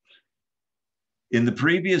grace. In the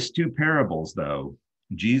previous two parables, though,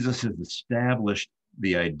 Jesus has established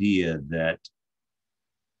the idea that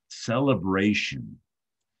celebration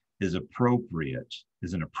is an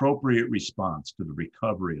appropriate response to the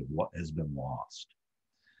recovery of what has been lost.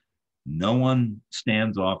 No one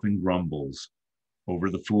stands off and grumbles over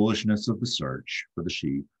the foolishness of the search for the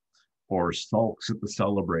sheep, or sulks at the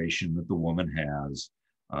celebration that the woman has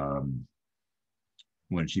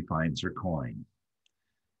when she finds her coin.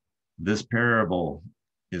 This parable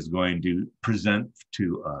is going to present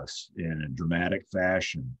to us in a dramatic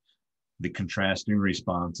fashion the contrasting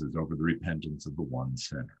responses over the repentance of the one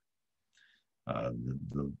sinner,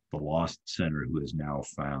 the lost sinner who is now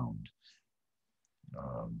found.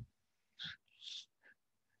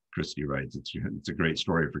 Christy writes, it's a great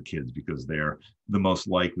story for kids because they're the most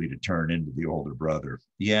likely to turn into the older brother.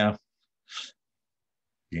 Yeah,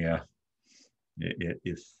 yeah.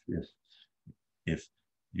 If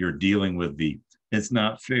you're dealing with it's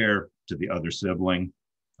not fair to the other sibling,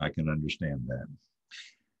 I can understand that.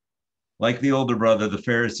 Like the older brother, the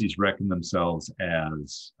Pharisees reckon themselves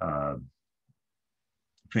as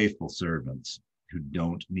faithful servants who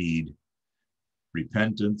don't need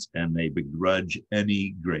repentance, and they begrudge any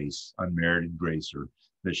grace, unmerited grace, or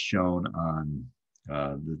that's shown on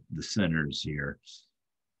the sinners here.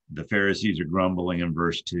 The Pharisees are grumbling in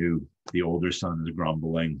verse 2. The older son is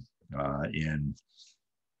grumbling in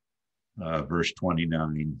verse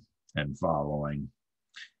 29 and following.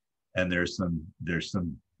 And there's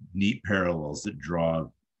some neat parallels that draw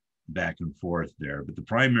back and forth there. But the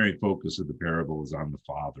primary focus of the parable is on the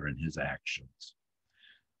father and his actions.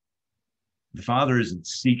 The father isn't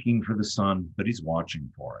seeking for the son, but he's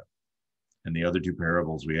watching for it. In the other two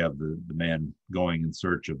parables, we have the man going in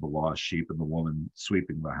search of the lost sheep and the woman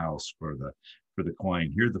sweeping the house for the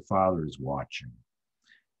coin. Here, the father is watching.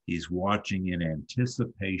 He's watching in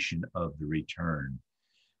anticipation of the return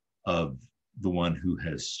of the one who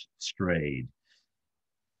has strayed.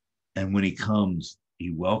 And when he comes,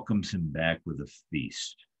 he welcomes him back with a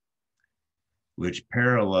feast, which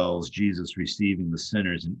parallels Jesus receiving the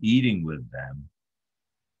sinners and eating with them,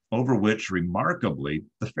 over which, remarkably,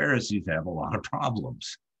 the Pharisees have a lot of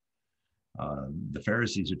problems. The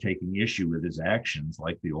Pharisees are taking issue with his actions,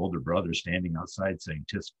 like the older brother standing outside saying,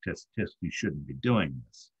 tisk, tisk, tisk, you shouldn't be doing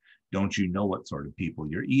this. Don't you know what sort of people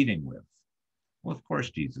you're eating with? Well, of course,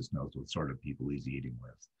 Jesus knows what sort of people he's eating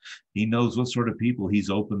with. He knows what sort of people he's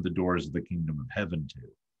opened the doors of the kingdom of heaven to.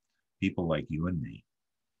 People like you and me.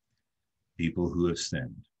 People who have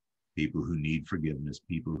sinned. People who need forgiveness.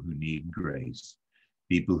 People who need grace.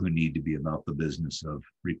 People who need to be about the business of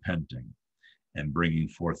repenting and bringing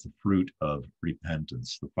forth the fruit of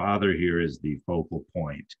repentance. The Father here is the focal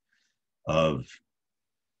point of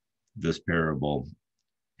this parable.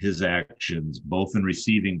 His actions, both in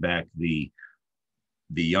receiving back the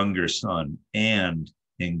younger son and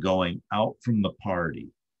in going out from the party,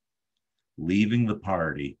 leaving the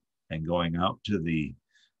party and going out to the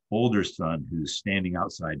older son who's standing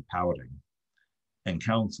outside pouting and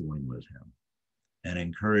counseling with him and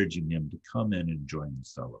encouraging him to come in and join the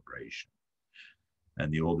celebration.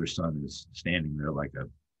 And the older son is standing there like a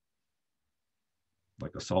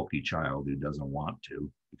sulky child who doesn't want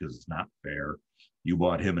to because it's not fair. You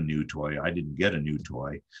bought him a new toy. I didn't get a new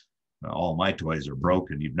toy. All my toys are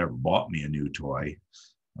broken. You've never bought me a new toy.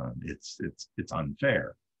 It's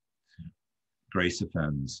unfair. Grace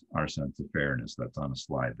offends our sense of fairness. That's on a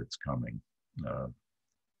slide that's coming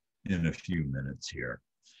in a few minutes here.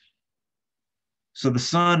 So the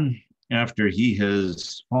son, after he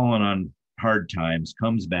has fallen on hard times,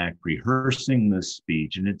 comes back rehearsing this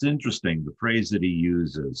speech. And it's interesting, the phrase that he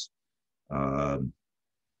uses.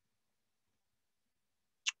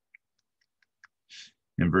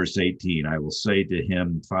 In verse 18, I will say to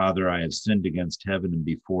him, Father, I have sinned against heaven and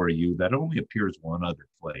before you. That only appears one other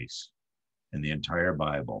place in the entire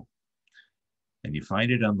Bible. And you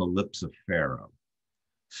find it on the lips of Pharaoh,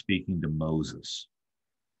 speaking to Moses,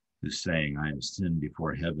 who's saying, I have sinned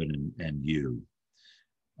before heaven and you,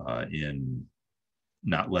 in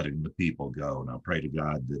not letting the people go. Now pray to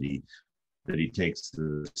God that he takes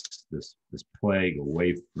this plague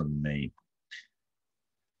away from me,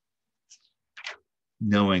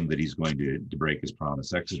 knowing that he's going to break his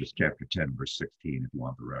promise. Exodus chapter 10, verse 16, if you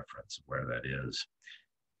want the reference of where that is.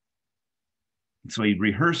 And so he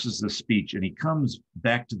rehearses the speech and he comes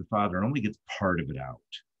back to the Father and only gets part of it out.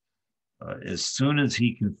 As soon as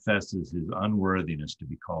he confesses his unworthiness to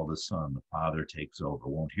be called a son, the Father takes over.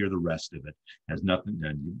 Won't hear the rest of it. Has nothing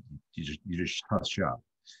done. You just hush up.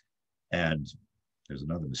 And there's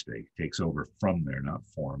another mistake. Takes over from there, not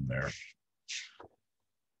form there.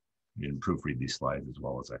 You didn't proofread these slides as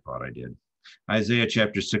well as I thought I did. Isaiah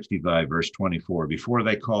chapter 65, verse 24. Before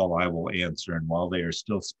they call, I will answer, and while they are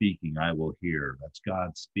still speaking, I will hear. That's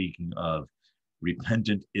God speaking of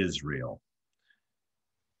repentant Israel.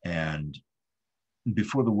 And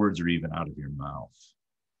before the words are even out of your mouth,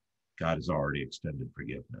 God has already extended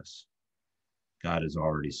forgiveness. God has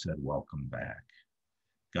already said, welcome back.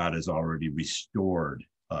 God has already restored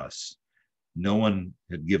us. No one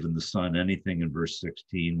had given the son anything in verse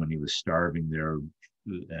 16 when he was starving there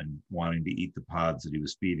and wanting to eat the pods that he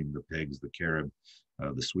was feeding the pigs, the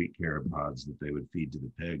sweet carob pods that they would feed to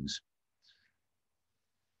the pigs.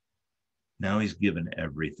 Now he's given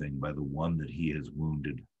everything by the one that he has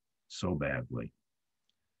wounded so badly.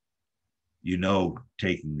 You know,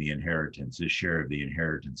 taking the inheritance, his share of the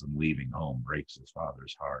inheritance and leaving home breaks his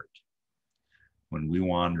father's heart. When we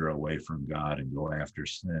wander away from God and go after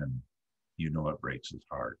sin, you know it breaks his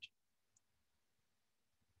heart.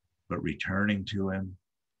 But returning to him,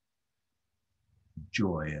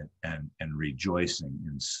 joy and rejoicing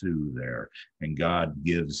ensue there. And God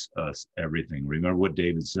gives us everything. Remember what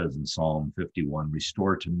David says in Psalm 51,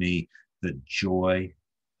 restore to me the joy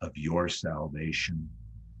of your salvation.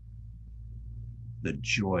 The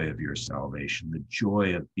joy of your salvation, the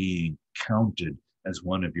joy of being counted as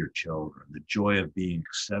one of your children, the joy of being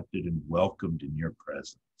accepted and welcomed in your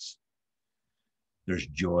presence. There's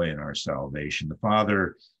joy in our salvation. The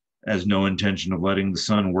Father has no intention of letting the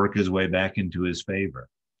Son work his way back into his favor.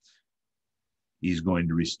 He's going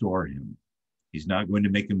to restore him. He's not going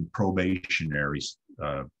to make him probationary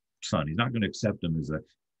son. He's not going to accept him as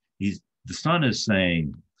the Son is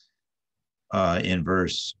saying in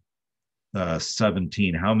verse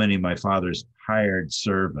 17, how many of my father's hired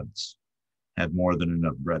servants have more than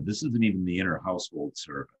enough bread? This isn't even the inner household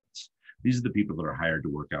servants. These are the people that are hired to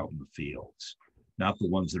work out in the fields, not the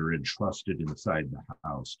ones that are entrusted inside the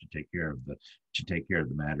house to take care of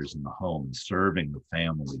the matters in the home and serving the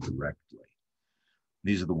family directly.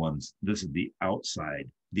 These are the ones. This is the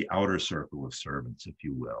outer circle of servants, if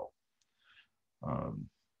you will.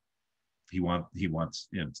 He wants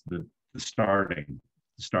it's the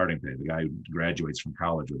starting pay. The guy who graduates from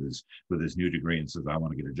college with his new degree and says, I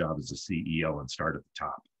want to get a job as a CEO and start at the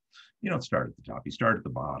top. You don't start at the top. You start at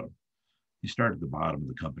the bottom. You start at the bottom of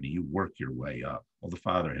the company. You work your way up. Well, the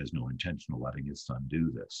Father has no intention of letting his Son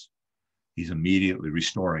do this. He's immediately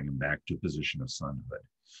restoring him back to a position of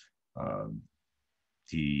sonhood.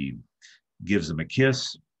 He gives him a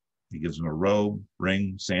kiss. He gives him a robe,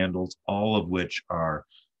 ring, sandals, all of which are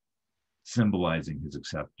symbolizing his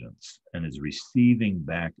acceptance and his receiving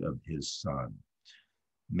back of his Son,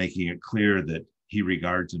 making it clear that he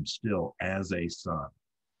regards him still as a son.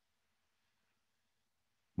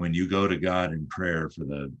 When you go to God in prayer for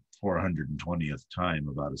the 420th time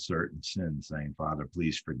about a certain sin, saying, Father,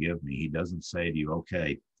 please forgive me, he doesn't say to you,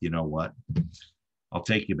 okay, you know what? I'll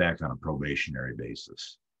take you back on a probationary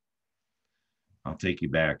basis. I'll take you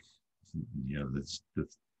back,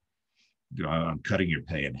 I'm cutting your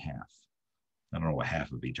pay in half. I don't know what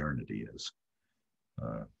half of eternity is.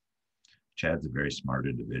 Chad's a very smart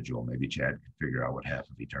individual. Maybe Chad can figure out what half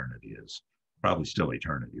of eternity is. Probably still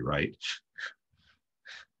eternity, right?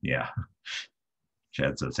 Yeah.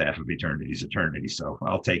 Chad says half of eternity is eternity, so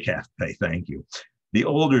I'll take half pay. Thank you. The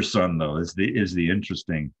older son, though, is the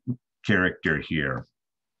interesting character here.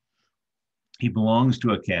 He belongs to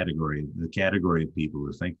the category of people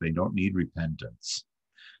who think they don't need repentance,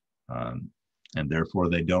 and therefore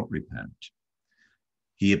they don't repent.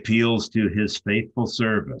 He appeals to his faithful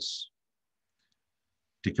service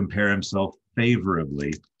to compare himself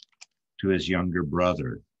favorably to his younger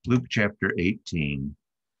brother. Luke chapter 18,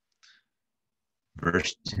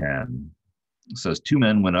 verse 10 says, 2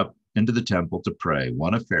 men went up into the temple to pray,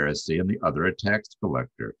 one a Pharisee and the other a tax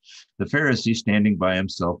collector. The Pharisee, standing by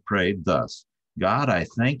himself, prayed thus, God, I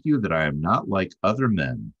thank you that I am not like other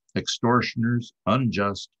men, extortioners,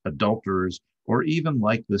 unjust, adulterers, or even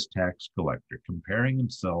like this tax collector, comparing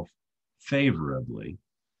himself favorably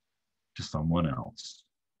to someone else.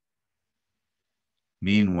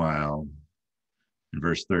 Meanwhile, in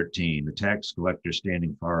verse 13, the tax collector,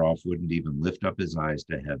 standing far off, wouldn't even lift up his eyes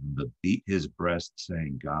to heaven, but beat his breast,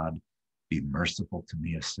 saying, God, be merciful to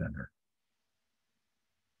me, a sinner.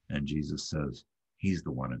 And Jesus says, he's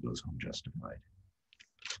the one who goes home justified.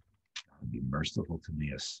 God, be merciful to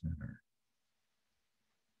me, a sinner.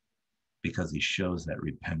 Because he shows that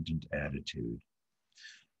repentant attitude.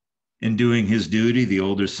 In doing his duty, the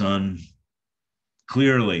older son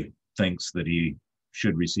clearly thinks that he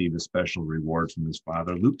should receive a special reward from his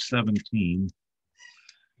father. Luke 17,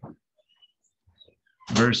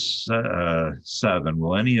 verse 7,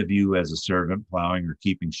 will any of you as a servant plowing or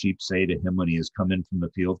keeping sheep say to him when he has come in from the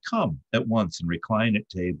field, come at once and recline at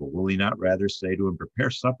table? Will he not rather say to him, prepare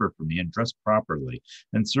supper for me and dress properly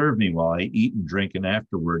and serve me while I eat and drink, and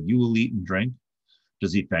afterward you will eat and drink?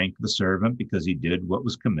 Does he thank the servant because he did what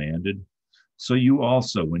was commanded? So you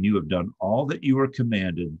also, when you have done all that you were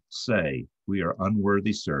commanded, say, we are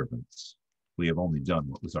unworthy servants. We have only done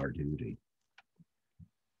what was our duty.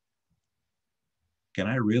 Can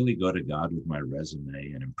I really go to God with my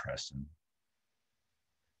resume and impress him?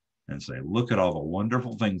 And say, look at all the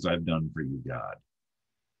wonderful things I've done for you, God.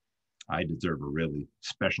 I deserve a really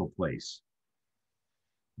special place.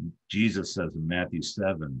 Jesus says in Matthew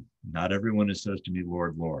 7, not everyone who says to me,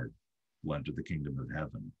 Lord, Lord, will enter the kingdom of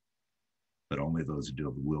heaven, but only those who do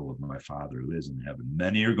the will of my Father who is in heaven.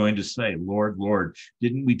 Many are going to say, Lord, Lord,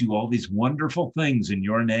 didn't we do all these wonderful things in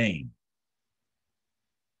your name?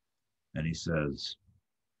 And he says,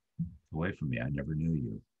 away from me, I never knew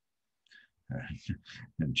you.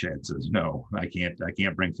 And Chad says, no, I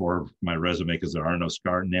can't bring forward my resume because there are no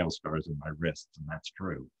nail scars in my wrists. And that's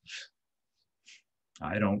true.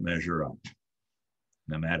 I don't measure up,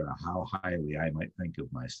 no matter how highly I might think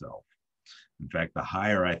of myself. In fact, the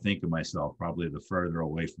higher I think of myself, probably the further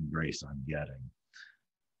away from grace I'm getting.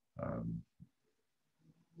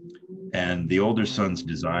 And the older son's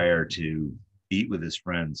desire to eat with his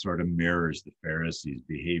friends sort of mirrors the Pharisees'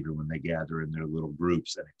 behavior when they gather in their little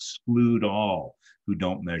groups and exclude all who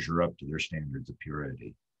don't measure up to their standards of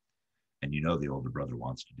purity. And you know the older brother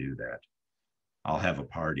wants to do that. I'll have a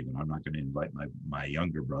party, but I'm not going to invite my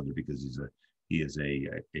younger brother because he is a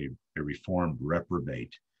reformed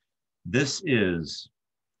reprobate. This is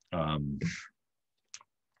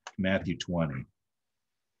Matthew 20,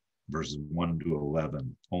 verses 1 to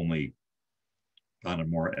 11, only on a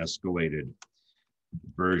more escalated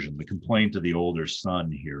version. The complaint of the older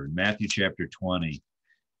son here. In Matthew chapter 20,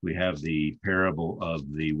 we have the parable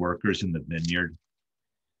of the workers in the vineyard.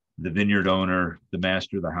 The vineyard owner, the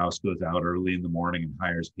master of the house, goes out early in the morning and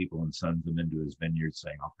hires people and sends them into his vineyard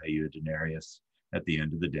saying, I'll pay you a denarius at the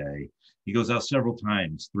end of the day. He goes out several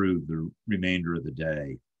times through the remainder of the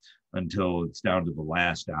day until it's down to the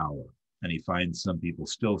last hour. And he finds some people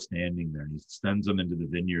still standing there, and he sends them into the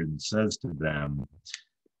vineyard and says to them,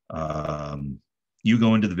 you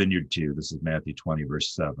go into the vineyard too. This is Matthew 20,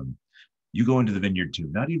 verse 7. You go into the vineyard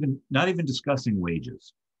too, not even discussing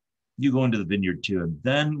wages. You go into the vineyard too. And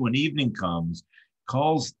then when evening comes,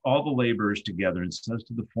 calls all the laborers together and says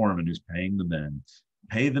to the foreman who's paying the men,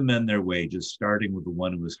 pay the men their wages, starting with the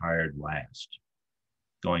one who was hired last,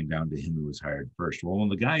 going down to him who was hired first. Well, when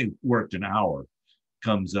the guy who worked an hour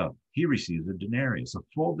comes up, he receives a denarius, a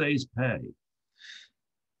full day's pay.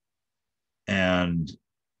 And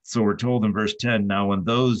so we're told in verse 10, now when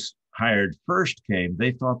those hired first came,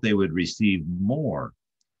 they thought they would receive more.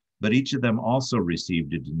 But each of them also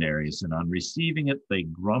received a denarius, and on receiving it, they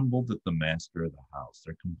grumbled at the master of the house.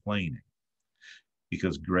 They're complaining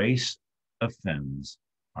because grace offends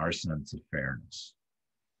our sense of fairness.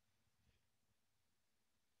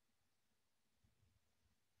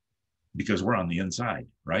 Because we're on the inside,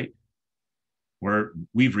 right?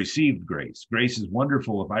 We've received grace. Grace is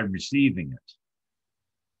wonderful if I'm receiving it.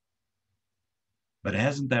 But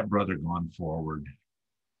hasn't that brother gone forward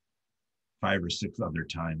 5 or 6 other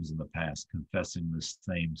times in the past confessing this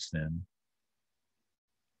same sin?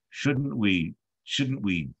 Shouldn't we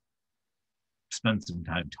spend some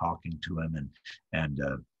time talking to him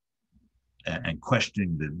and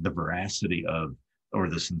questioning the veracity of, or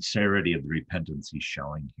the sincerity of the repentance he's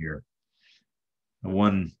showing here?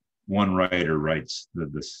 One writer writes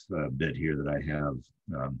this bit here that I have.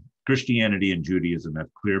 Christianity and Judaism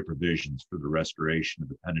have clear provisions for the restoration of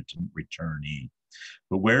the penitent returnee.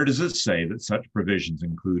 But where does it say that such provisions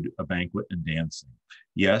include a banquet and dancing?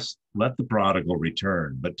 Yes, let the prodigal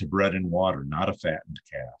return, but to bread and water, not a fattened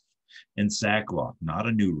calf. In sackcloth, not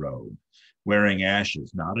a new robe. Wearing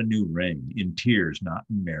ashes, not a new ring. In tears, not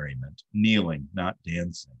in merriment. Kneeling, not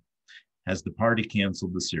dancing. Has the party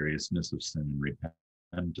canceled the seriousness of sin and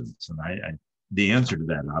repentance? And the answer to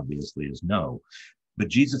that obviously is no. But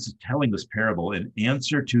Jesus is telling this parable in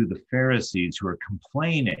answer to the Pharisees who are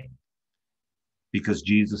complaining because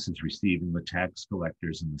Jesus is receiving the tax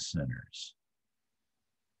collectors and the sinners,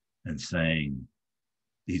 and saying,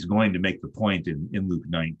 he's going to make the point in Luke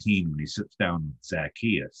 19 when he sits down with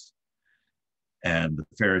Zacchaeus, and the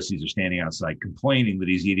Pharisees are standing outside complaining that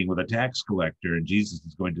he's eating with a tax collector, and Jesus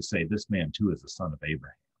is going to say, this man too is the son of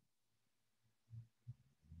Abraham.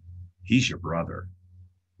 He's your brother.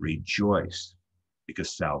 Rejoice,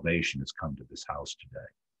 because salvation has come to this house today.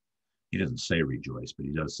 He doesn't say rejoice, but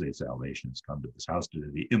he does say salvation has come to this house today.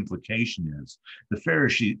 The implication is the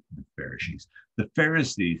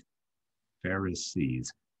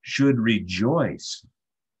Pharisees should rejoice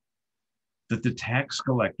that the tax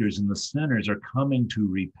collectors and the sinners are coming to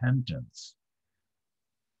repentance.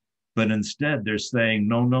 But instead they're saying,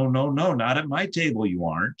 no, not at my table you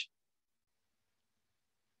aren't.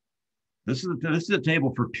 This is a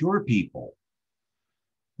table for pure people.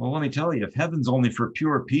 Well, let me tell you, if heaven's only for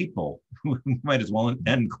pure people, we might as well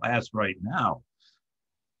end class right now.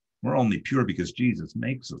 We're only pure because Jesus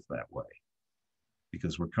makes us that way,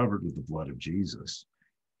 because we're covered with the blood of Jesus.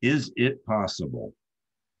 Is it possible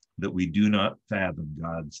that we do not fathom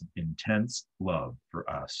God's intense love for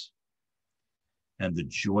us and the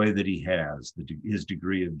joy that he has, his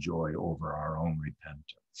degree of joy over our own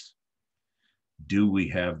repentance? Do we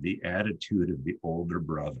have the attitude of the older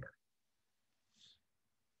brother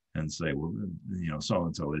and say, well, so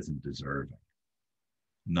and so isn't deserving?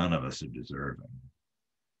 None of us are deserving.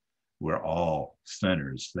 We're all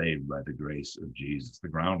sinners saved by the grace of Jesus. The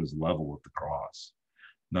ground is level with the cross.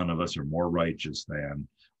 None of us are more righteous than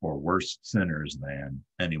or worse sinners than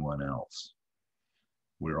anyone else.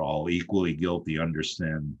 We're all equally guilty under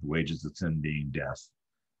sin, the wages of sin being death.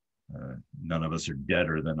 None of us are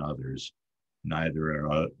deader than others. Neither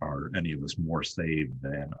are any of us more saved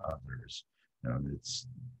than others.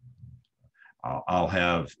 I'll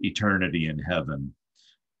have eternity in heaven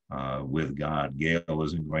with God. Gail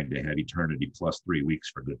isn't going to have eternity plus 3 weeks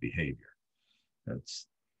for good behavior. That's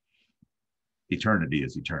eternity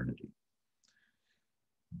is eternity.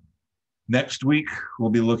 Next week, we'll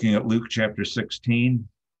be looking at Luke chapter 16.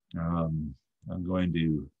 I'm going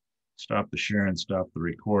to stop the share and stop the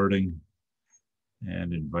recording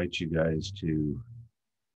and invite you guys to